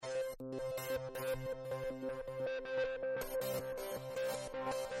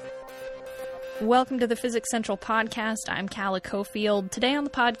Welcome to the Physics Central podcast. I'm Calla Cofield. Today on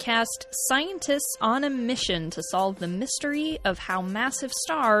the podcast, scientists on a mission to solve the mystery of how massive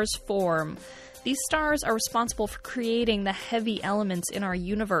stars form. These stars are responsible for creating the heavy elements in our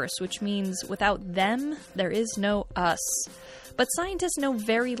universe, which means without them, there is no us. But scientists know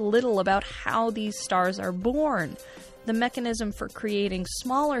very little about how these stars are born. The mechanism for creating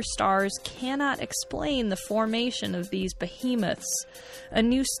smaller stars cannot explain the formation of these behemoths. A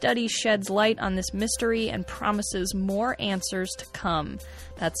new study sheds light on this mystery and promises more answers to come.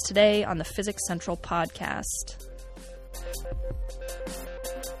 That's today on the Physics Central podcast.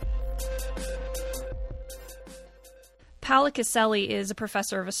 Paola Caselli is a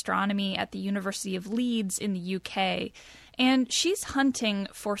professor of astronomy at the University of Leeds in the UK. And she's hunting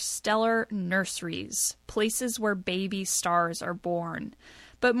for stellar nurseries, places where baby stars are born.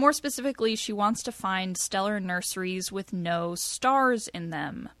 But more specifically, she wants to find stellar nurseries with no stars in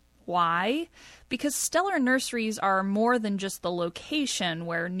them. Why? Because stellar nurseries are more than just the location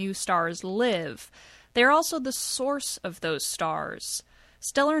where new stars live. They're also the source of those stars.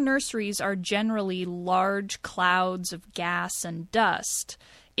 Stellar nurseries are generally large clouds of gas and dust.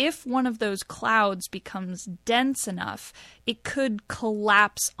 If one of those clouds becomes dense enough, it could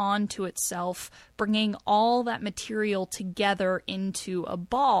collapse onto itself, bringing all that material together into a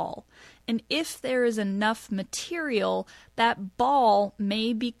ball. And if there is enough material, that ball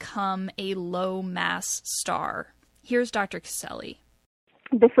may become a low-mass star. Here's Dr. Caselli.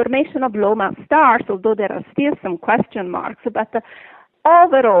 The formation of low-mass stars, although there are still some question marks, but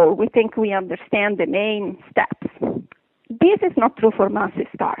overall, we think we understand the main steps. This is not true for massive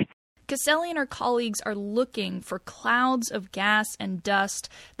stars. Caselli and her colleagues are looking for clouds of gas and dust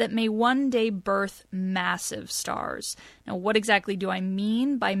that may one day birth massive stars. Now, what exactly do I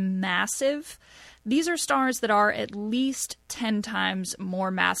mean by massive? These are stars that are at least 10 times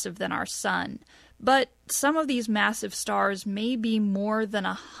more massive than our sun. But some of these massive stars may be more than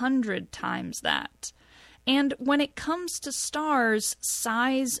 100 times that. And when it comes to stars,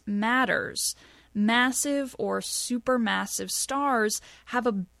 size matters. Massive or supermassive stars have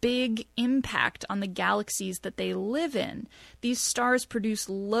a big impact on the galaxies that they live in. These stars produce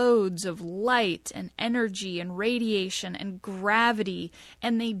loads of light and energy and radiation and gravity,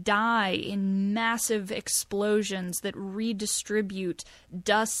 and they die in massive explosions that redistribute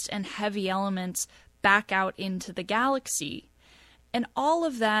dust and heavy elements back out into the galaxy. And all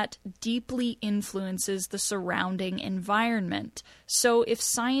of that deeply influences the surrounding environment. So if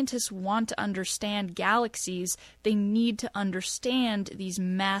scientists want to understand galaxies, they need to understand these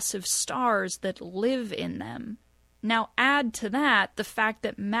massive stars that live in them. Now add to that the fact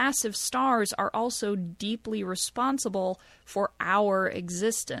that massive stars are also deeply responsible for our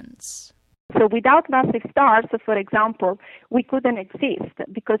existence. So without massive stars, for example, we couldn't exist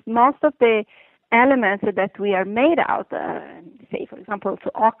because most of the elements that we are made out, say, for example, so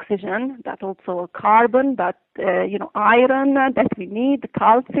oxygen, but also carbon, but, iron that we need,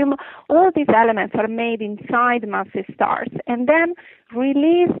 calcium, all these elements are made inside massive stars and then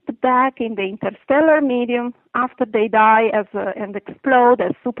released back in the interstellar medium after they die and explode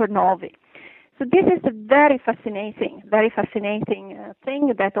as supernovae. So this is a very fascinating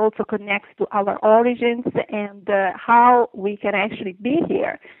thing that also connects to our origins and how we can actually be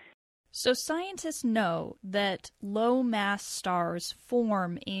here. So scientists know that low-mass stars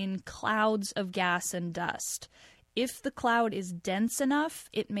form in clouds of gas and dust. If the cloud is dense enough,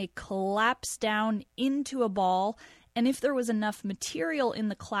 it may collapse down into a ball, and if there was enough material in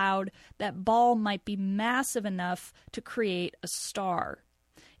the cloud, that ball might be massive enough to create a star.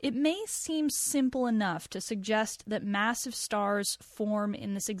 It may seem simple enough to suggest that massive stars form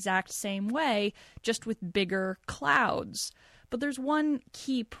in this exact same way, just with bigger clouds. But there's one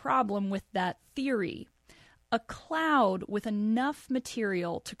key problem with that theory. A cloud with enough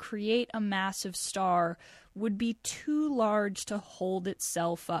material to create a massive star would be too large to hold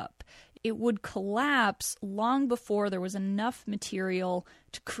itself up. It would collapse long before there was enough material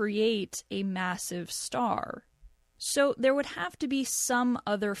to create a massive star. So there would have to be some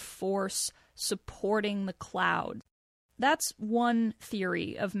other force supporting the cloud. That's one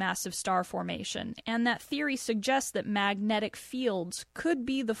theory of massive star formation, and that theory suggests that magnetic fields could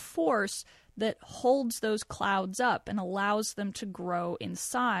be the force that holds those clouds up and allows them to grow in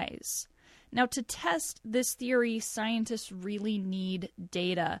size. Now, to test this theory, scientists really need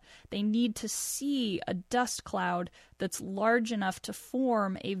data. They need to see a dust cloud that's large enough to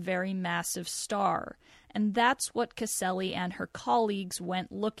form a very massive star. And that's what Caselli and her colleagues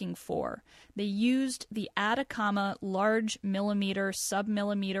went looking for. They used the Atacama Large Millimeter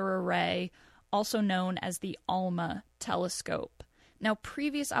Submillimeter Array, also known as the ALMA telescope. Now,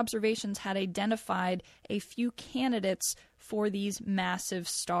 previous observations had identified a few candidates for these massive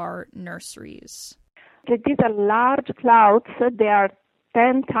star nurseries. These are large clouds. They are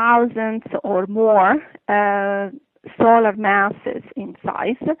 10,000 or more solar masses in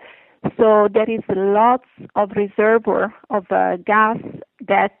size. So there is lots of reservoir of gas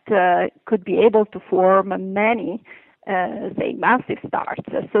that could be able to form many, say, massive stars.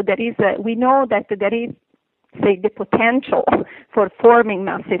 So there is, we know that there is, say, the potential for forming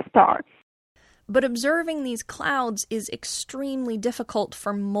massive stars. But observing these clouds is extremely difficult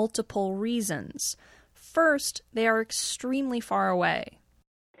for multiple reasons. First, they are extremely far away.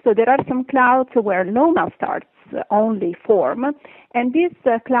 So there are some clouds where low-mass stars only form, and these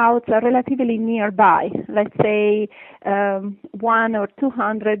clouds are relatively nearby, let's say 1 or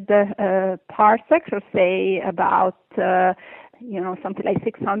 200 parsecs, or say about something like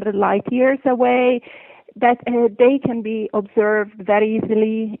 600 light years away, that they can be observed very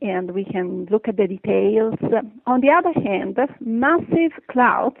easily, and we can look at the details. On the other hand, massive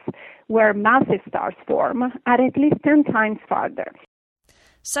clouds where massive stars form are at least 10 times farther.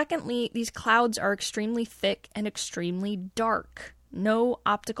 Secondly, these clouds are extremely thick and extremely dark. No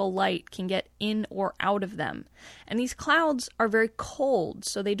optical light can get in or out of them. And these clouds are very cold,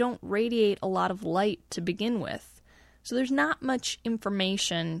 so they don't radiate a lot of light to begin with. So there's not much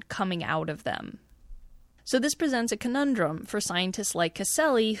information coming out of them. So this presents a conundrum for scientists like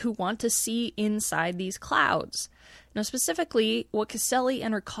Caselli who want to see inside these clouds. Now, specifically, what Caselli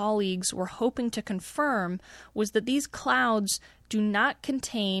and her colleagues were hoping to confirm was that these clouds do not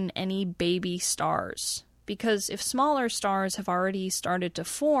contain any baby stars. Because if smaller stars have already started to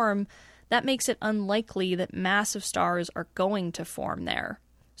form, that makes it unlikely that massive stars are going to form there.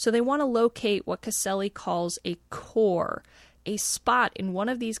 So they want to locate what Caselli calls a core, a spot in one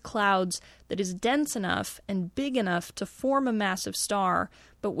of these clouds that is dense enough and big enough to form a massive star,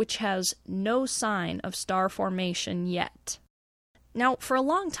 but which has no sign of star formation yet. Now, for a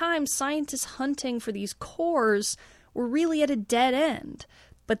long time, scientists hunting for these cores were really at a dead end,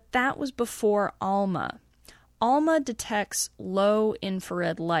 but that was before ALMA. ALMA detects low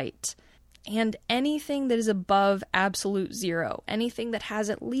infrared light, and anything that is above absolute zero, anything that has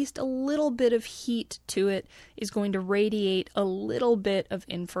at least a little bit of heat to it, is going to radiate a little bit of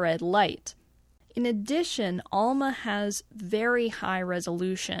infrared light. In addition, ALMA has very high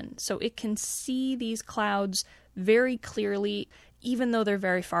resolution, so it can see these clouds very clearly, even though they're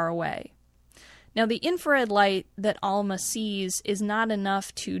very far away. Now, the infrared light that ALMA sees is not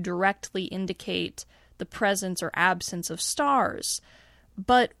enough to directly indicate the presence or absence of stars.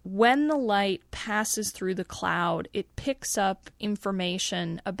 But when the light passes through the cloud, it picks up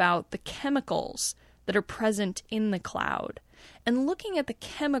information about the chemicals that are present in the cloud. And looking at the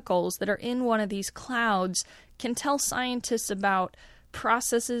chemicals that are in one of these clouds can tell scientists about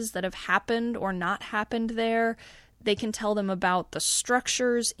processes that have happened or not happened there. They can tell them about the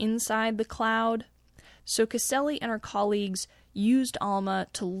structures inside the cloud. So Caselli and her colleagues used ALMA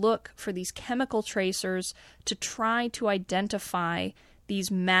to look for these chemical tracers to try to identify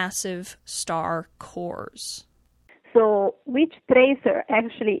these massive star cores. So which tracer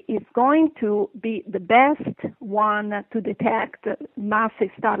actually is going to be the best one to detect massive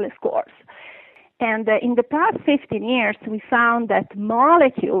starless cores? And in the past 15 years, we found that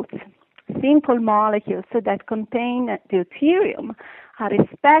molecules, simple molecules that contain deuterium, are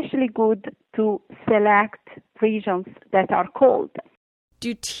especially good to select regions that are cold.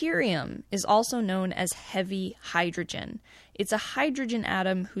 Deuterium is also known as heavy hydrogen. It's a hydrogen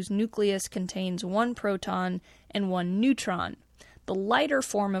atom whose nucleus contains one proton and one neutron. The lighter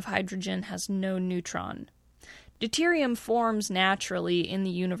form of hydrogen has no neutron. Deuterium forms naturally in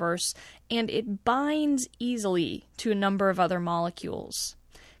the universe, and it binds easily to a number of other molecules.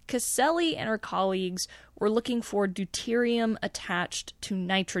 Caselli and her colleagues were looking for deuterium attached to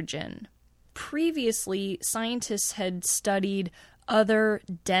nitrogen. Previously, scientists had studied other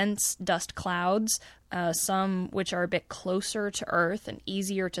dense dust clouds, some which are a bit closer to Earth and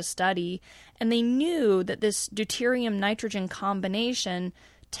easier to study, and they knew that this deuterium-nitrogen combination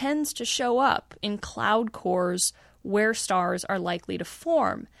tends to show up in cloud cores where stars are likely to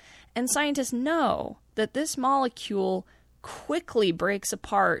form. And scientists know that this molecule quickly breaks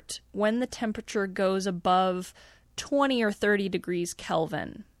apart when the temperature goes above 20 or 30 degrees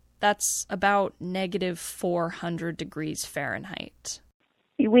Kelvin. That's about negative 400 degrees Fahrenheit.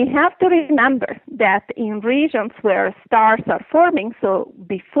 We have to remember that in regions where stars are forming, so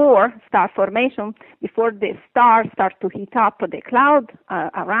before star formation, before the stars start to heat up the cloud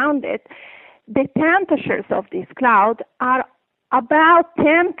around it, the temperatures of this cloud are about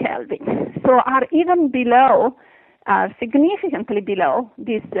 10 Kelvin, so are even below are significantly below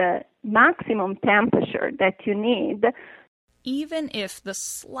this maximum temperature that you need. Even if the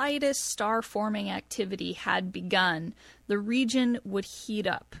slightest star-forming activity had begun, the region would heat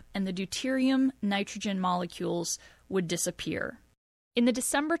up and the deuterium-nitrogen molecules would disappear. In the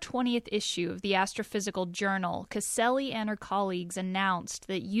December 20th issue of the Astrophysical Journal, Caselli and her colleagues announced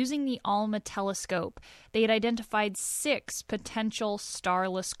that using the ALMA telescope, they had identified 6 potential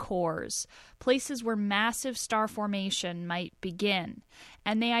starless cores, places where massive star formation might begin.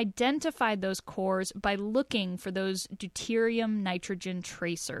 And they identified those cores by looking for those deuterium-nitrogen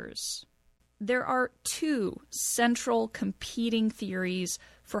tracers. There are 2 central competing theories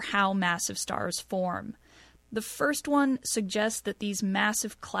for how massive stars form. The first one suggests that these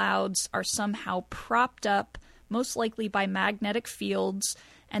massive clouds are somehow propped up, most likely by magnetic fields,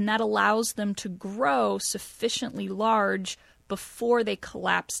 and that allows them to grow sufficiently large before they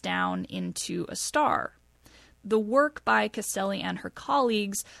collapse down into a star. The work by Caselli and her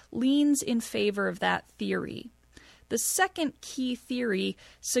colleagues leans in favor of that theory. The second key theory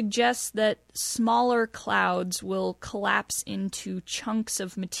suggests that smaller clouds will collapse into chunks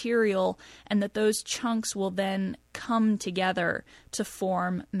of material and that those chunks will then come together to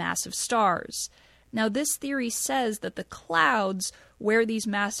form massive stars. Now, this theory says that the clouds where these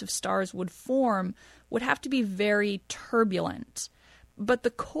massive stars would form would have to be very turbulent. But the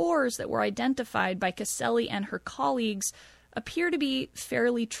cores that were identified by Caselli and her colleagues appear to be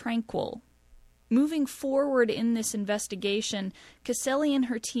fairly tranquil. Moving forward in this investigation, Caselli and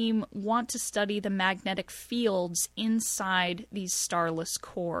her team want to study the magnetic fields inside these starless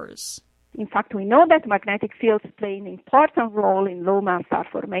cores. In fact, we know that magnetic fields play an important role in low-mass star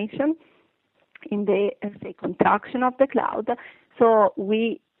formation, in the contraction of the cloud. So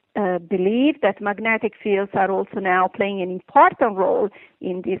we believe that magnetic fields are also now playing an important role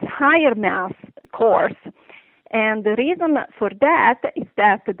in these higher mass cores. And the reason for that is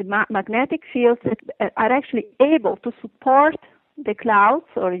that the magnetic fields are actually able to support the clouds,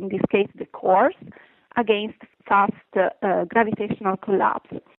 or in this case the cores, against fast gravitational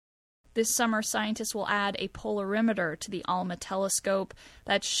collapse. This summer, scientists will add a polarimeter to the ALMA telescope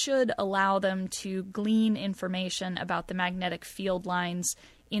that should allow them to glean information about the magnetic field lines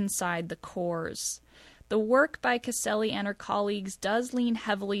inside the cores. The work by Caselli and her colleagues does lean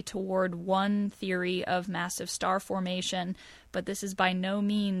heavily toward one theory of massive star formation, but this is by no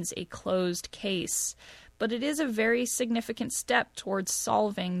means a closed case. But it is a very significant step towards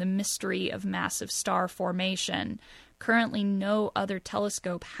solving the mystery of massive star formation. Currently, no other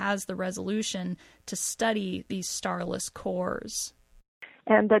telescope has the resolution to study these starless cores.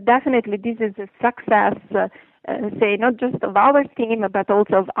 And definitely this is a success, not just of our team, but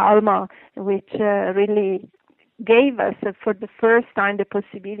also of ALMA, which really gave us for the first time the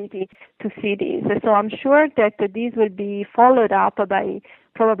possibility to see this. So I'm sure that this will be followed up by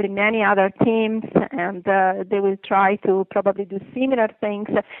probably many other teams, and they will try to probably do similar things.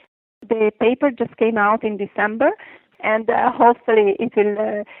 The paper just came out in December, and hopefully it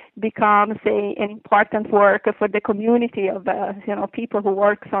will become, an important work for the community of, people who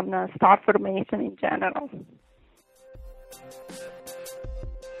works on star formation in general.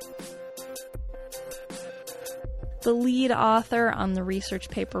 The lead author on the research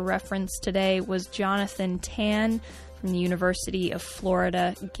paper referenced today was Jonathan Tan from the University of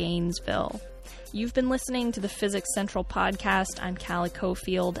Florida, Gainesville. You've been listening to the Physics Central podcast. I'm Callie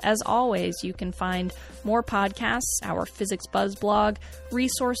Cofield. As always, you can find more podcasts, our Physics Buzz blog,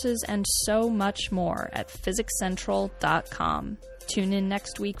 resources, and so much more at physicscentral.com. Tune in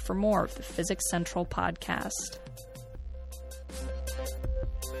next week for more of the Physics Central podcast.